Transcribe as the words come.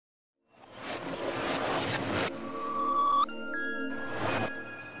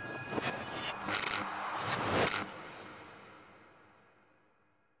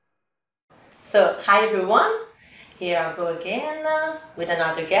So, hi everyone, here I go again with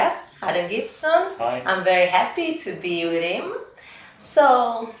another guest, Adam Gibson. Hi. I'm very happy to be with him.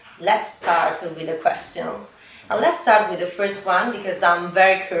 So, let's start with the questions. And let's start with the first one because I'm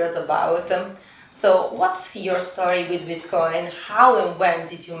very curious about them. So, what's your story with Bitcoin? How and when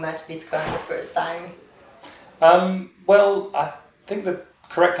did you meet Bitcoin the first time? Well, I think the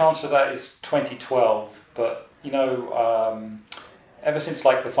correct answer to that is 2012. But ever since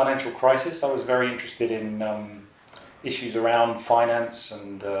like the financial crisis, I was very interested in issues around finance,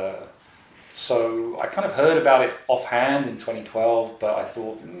 and so I kind of heard about it offhand in 2012. But I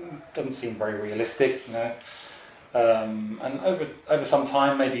thought it doesn't seem very realistic, And over some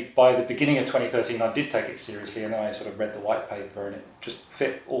time, maybe by the beginning of 2013, I did take it seriously, and then I sort of read the white paper, and it just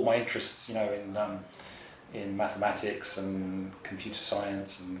fit all my interests, in mathematics and computer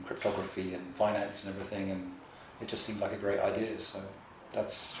science and cryptography and finance and everything, and it just seemed like a great idea. So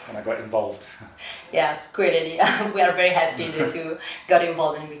that's when I got involved. Yes, great idea. We are very happy that you got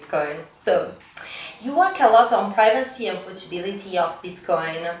involved in Bitcoin. So, you work a lot on privacy and fungibility of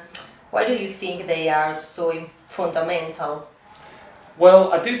Bitcoin. Why do you think they are so fundamental?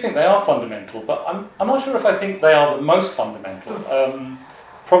 Well, I do think they are fundamental, but I'm not sure if I think they are the most fundamental.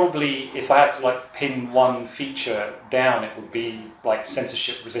 Probably, if I had to pin one feature down, it would be like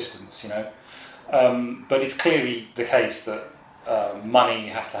censorship resistance, But it's clearly the case that money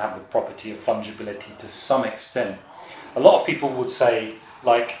has to have the property of fungibility to some extent. A lot of people would say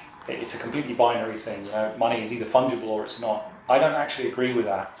it's a completely binary thing. Money is either fungible or it's not. I don't actually agree with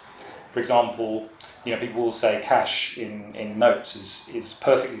that. For example, people will say cash in notes is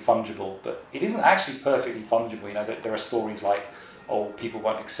perfectly fungible, but it isn't actually perfectly fungible. There are stories like, people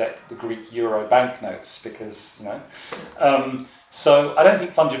won't accept the Greek euro banknotes because, So I don't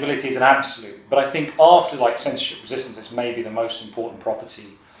think fungibility is an absolute, but I think after censorship resistance, it's maybe the most important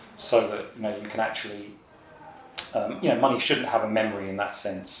property, so that you can actually, money shouldn't have a memory in that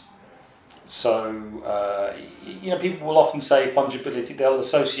sense. So people will often say fungibility. They'll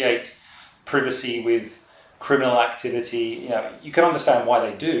associate privacy with criminal activity. You can understand why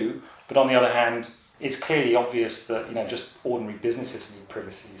they do, but on the other hand, it's clearly obvious that just ordinary businesses need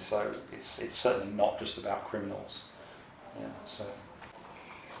privacy. So it's certainly not just about criminals. Yeah.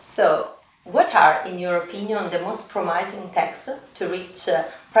 So, what are, in your opinion, the most promising techs to reach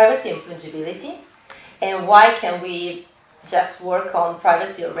privacy and fungibility? And why can we just work on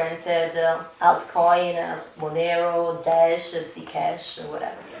privacy-oriented altcoin as Monero, Dash, Zcash, and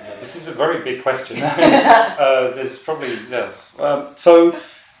whatever? Yeah, this is a very big question. There's probably, yes.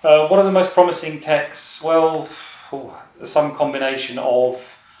 What are the most promising techs? Well, some combination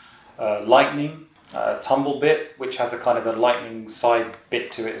of Lightning, Tumblebit, which has a kind of a Lightning side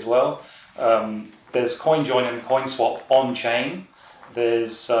bit to it as well. There's CoinJoin and CoinSwap on chain.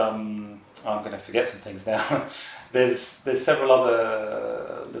 There's I'm going to forget some things now. There's several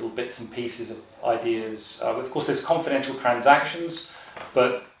other little bits and pieces of ideas. Of course, there's confidential transactions,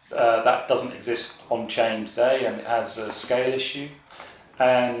 but that doesn't exist on chain today, and it has a scale issue.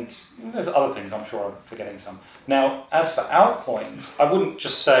 And there's other things, I'm sure I'm forgetting some. Now, as for altcoins, I wouldn't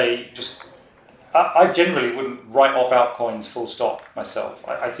just say, I generally wouldn't write off altcoins full stop myself.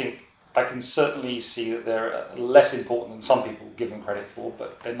 I think I can certainly see that they're less important than some people give them credit for,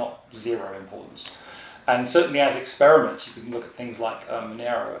 but they're not zero importance. And certainly as experiments, you can look at things like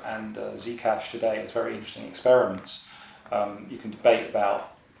Monero and Zcash today as very interesting experiments. You can debate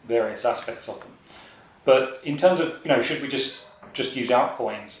about various aspects of them. But in terms of, should we just use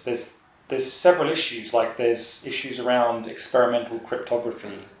altcoins, there's several issues. There's issues around experimental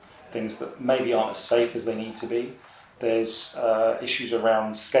cryptography, things that maybe aren't as safe as they need to be. There's issues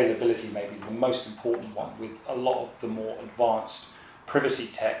around scalability, maybe the most important one. With a lot of the more advanced privacy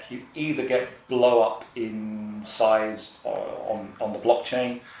tech, you either get blow up in size on the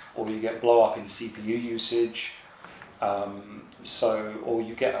blockchain, or you get blow up in CPU usage. Or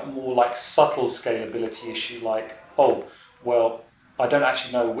you get a more subtle scalability issue, I don't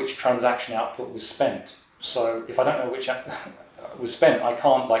actually know which transaction output was spent. So if I don't know which was spent, I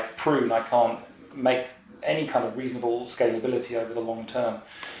can't prune, I can't make any kind of reasonable scalability over the long term.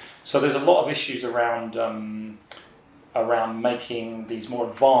 So there's a lot of issues around making these more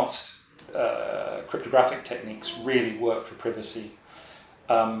advanced cryptographic techniques really work for privacy.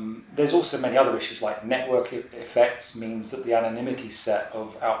 There's also many other issues, like network effects means that the anonymity set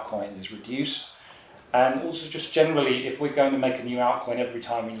of altcoins is reduced. And also just generally, if we're going to make a new altcoin every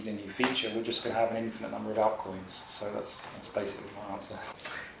time we need a new feature, we're just going to have an infinite number of altcoins. So that's basically my answer.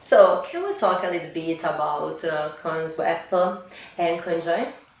 So can we talk a little bit about CoinSwap and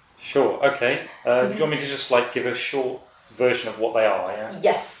CoinJoin? Sure, okay. Do you want me to just give a short version of what they are, yeah?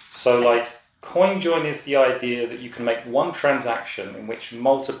 Yes. So CoinJoin is the idea that you can make one transaction in which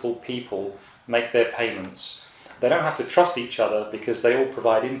multiple people make their payments. They don't have to trust each other because they all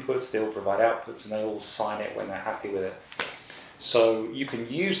provide inputs, they all provide outputs, and they all sign it when they're happy with it. So you can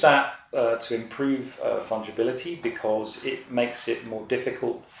use that to improve fungibility because it makes it more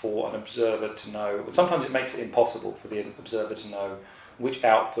difficult for an observer to know. Sometimes it makes it impossible for the observer to know which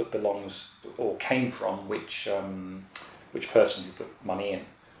output belongs or came from which person who put money in.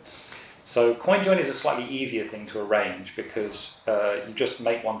 So CoinJoin is a slightly easier thing to arrange because you just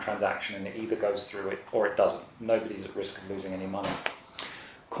make one transaction and it either goes through it or it doesn't. Nobody's at risk of losing any money.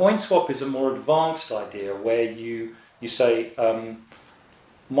 CoinSwap is a more advanced idea where you say,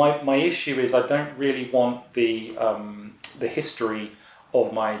 my issue is I don't really want the history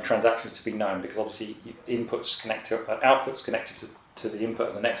of my transactions to be known because obviously inputs connect to outputs connected to the input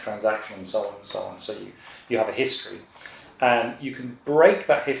of the next transaction and so on and so on. So you have a history. And you can break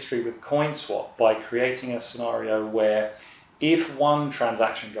that history with CoinSwap by creating a scenario where if one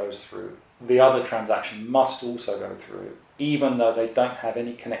transaction goes through, the other transaction must also go through, even though they don't have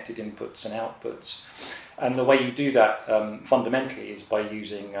any connected inputs and outputs. And the way you do that fundamentally is by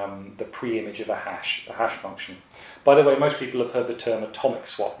using the pre-image of a hash function. By the way, most people have heard the term atomic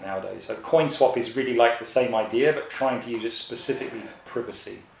swap nowadays. So CoinSwap is really like the same idea, but trying to use it specifically for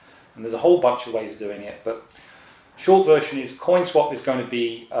privacy. And there's a whole bunch of ways of doing it, but short version is CoinSwap is going to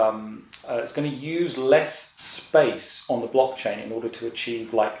be, it's going to use less space on the blockchain in order to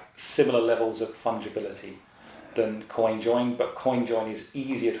achieve like similar levels of fungibility than CoinJoin, but CoinJoin is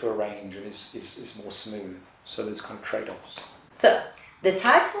easier to arrange and is more smooth. So there's kind of trade-offs. So the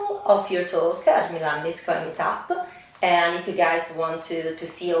title of your talk at Milan Bitcoin Meetup, and if you guys want to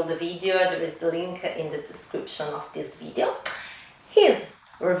see all the video, there is the link in the description of this video, is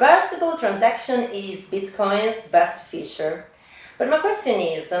reversible transaction is Bitcoin's best feature. But my question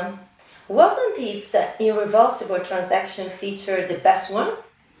is, wasn't its irreversible transaction feature the best one?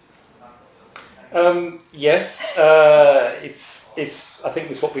 Yes, it's I think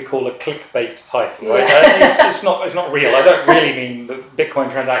it's what we call a clickbait title, right? Yeah. It's not real. I don't really mean that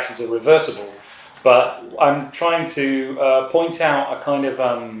Bitcoin transactions are reversible, but I'm trying to point out a kind of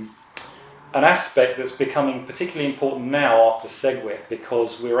an aspect that's becoming particularly important now after SegWit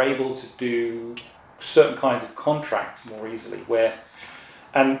because we're able to do certain kinds of contracts more easily.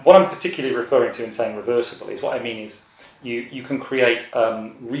 And what I'm particularly referring to in saying reversible is what I mean is you can create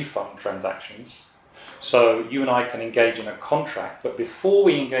refund transactions. So you and I can engage in a contract, but before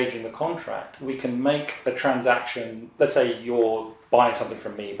we engage in the contract, we can make a transaction. Let's say you're buying something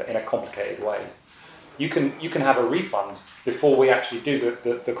from me, but in a complicated way. You can have a refund before we actually do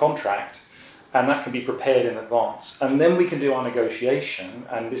the contract, and that can be prepared in advance. And then we can do our negotiation,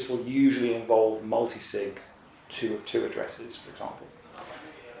 and this will usually involve multi-sig two addresses, for example.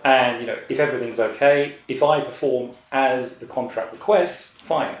 And if everything's okay, if I perform as the contract requests,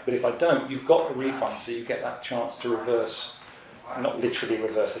 fine. But if I don't, you've got a refund, so you get that chance to reverse, not literally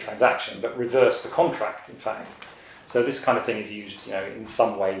reverse the transaction, but reverse the contract, in fact. So this kind of thing is used, in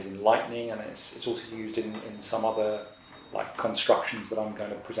some ways in Lightning, and it's also used in some other like constructions that I'm going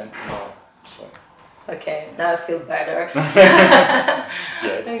to present tomorrow. So. Okay, now I feel better. Yeah,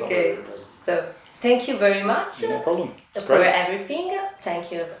 it's okay. So thank you very much. No problem. For everything.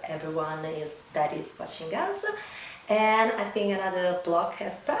 Thank you everyone that is watching us. And I think another block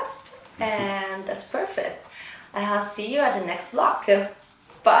has passed, and that's perfect. I'll see you at the next block.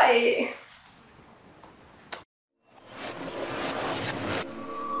 Bye.